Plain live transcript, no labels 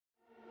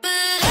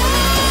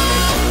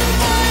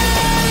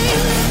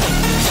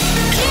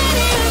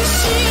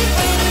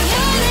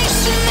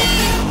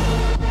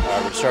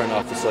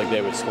leg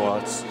day with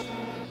squats.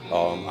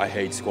 I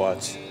hate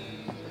squats.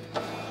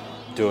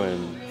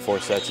 Doing 4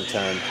 sets of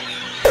 10.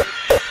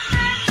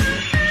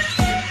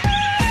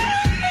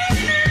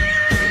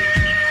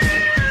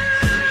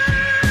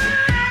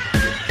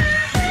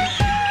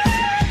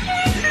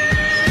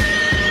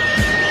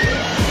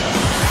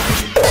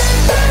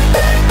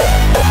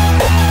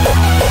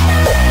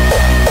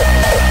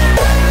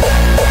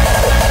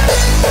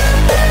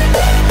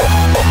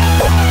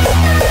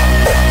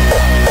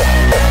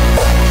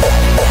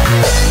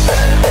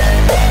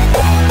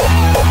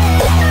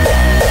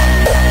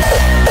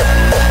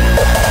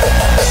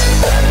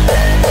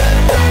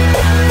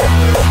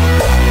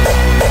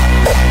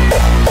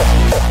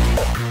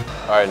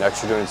 Alright,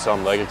 next we're doing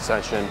some leg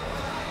extension.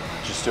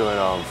 Just doing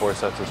 4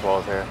 sets of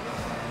 12 here.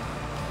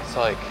 It's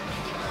like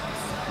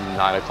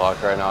 9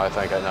 o'clock right now, I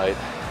think, at night.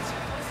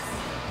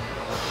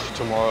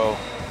 Tomorrow,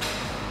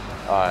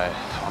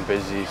 I'm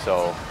busy,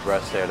 so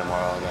rest day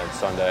tomorrow, and then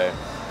Sunday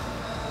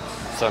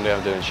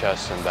I'm doing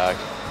chest and back.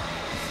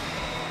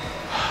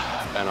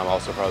 And I'm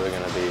also probably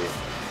going to be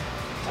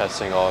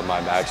testing all of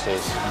my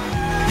maxes.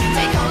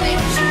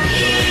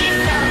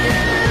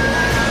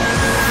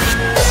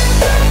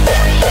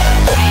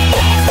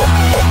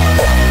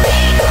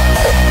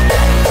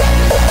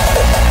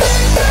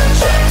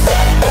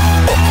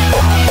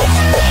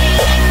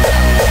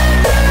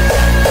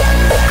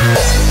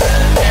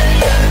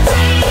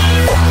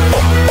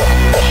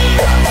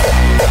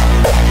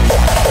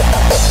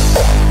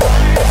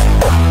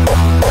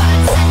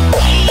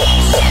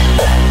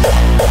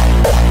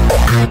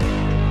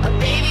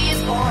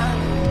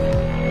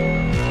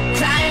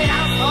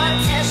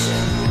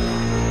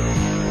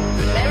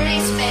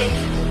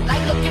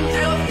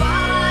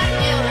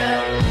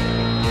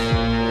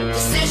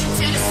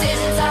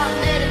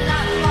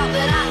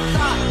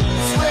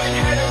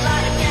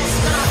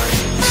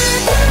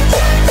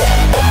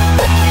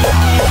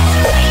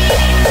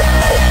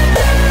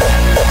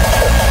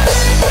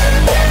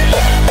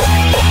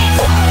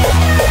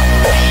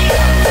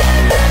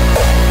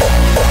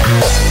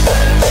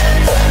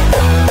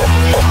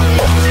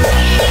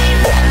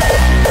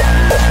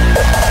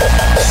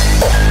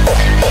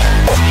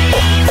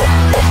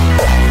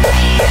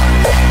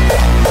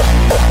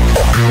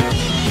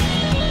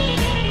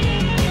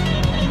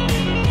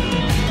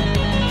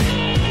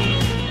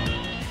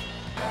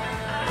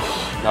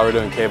 Now we're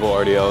doing cable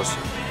RDLs,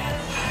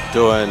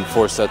 doing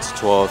 4 sets of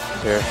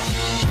 12 here.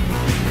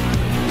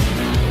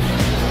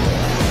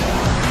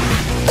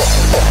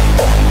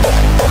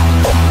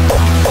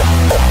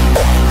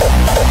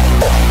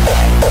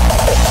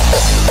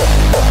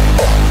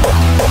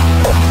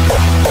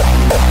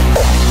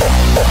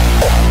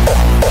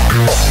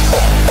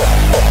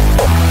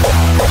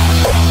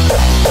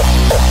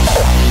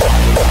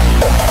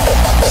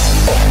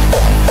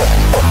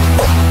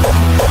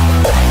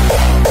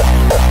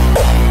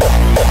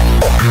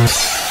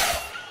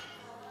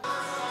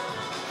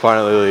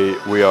 Finally,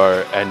 we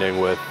are ending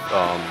with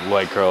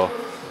leg curl,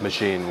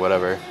 machine,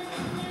 whatever.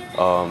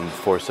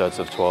 4 sets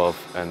of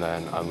 12, and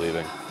then I'm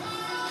leaving.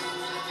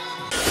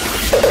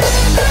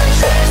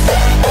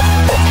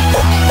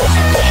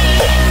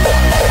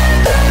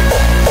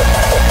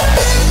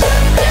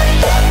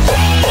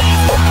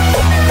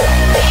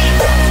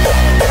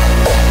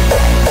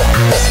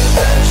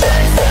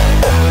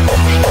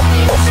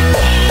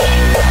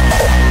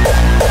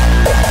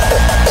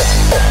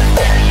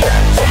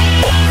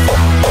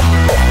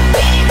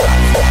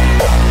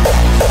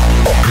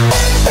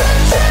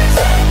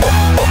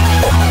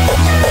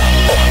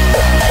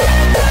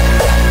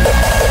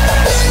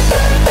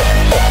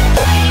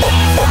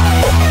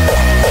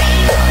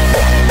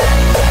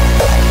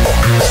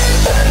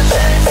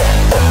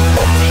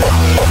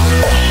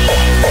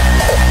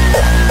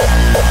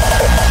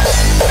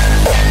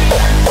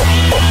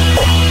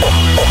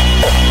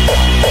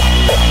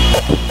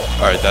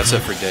 Alright, that's it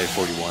for day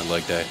 41,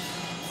 leg day.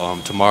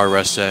 Tomorrow,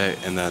 rest day,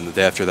 and then the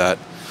day after that,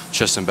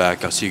 chest and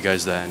back. I'll see you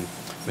guys then.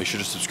 Make sure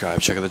to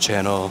subscribe, check out the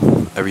channel,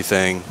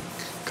 everything.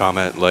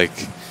 Comment, like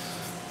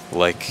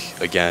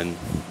again.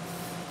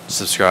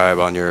 Subscribe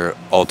on your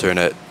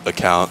alternate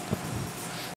account.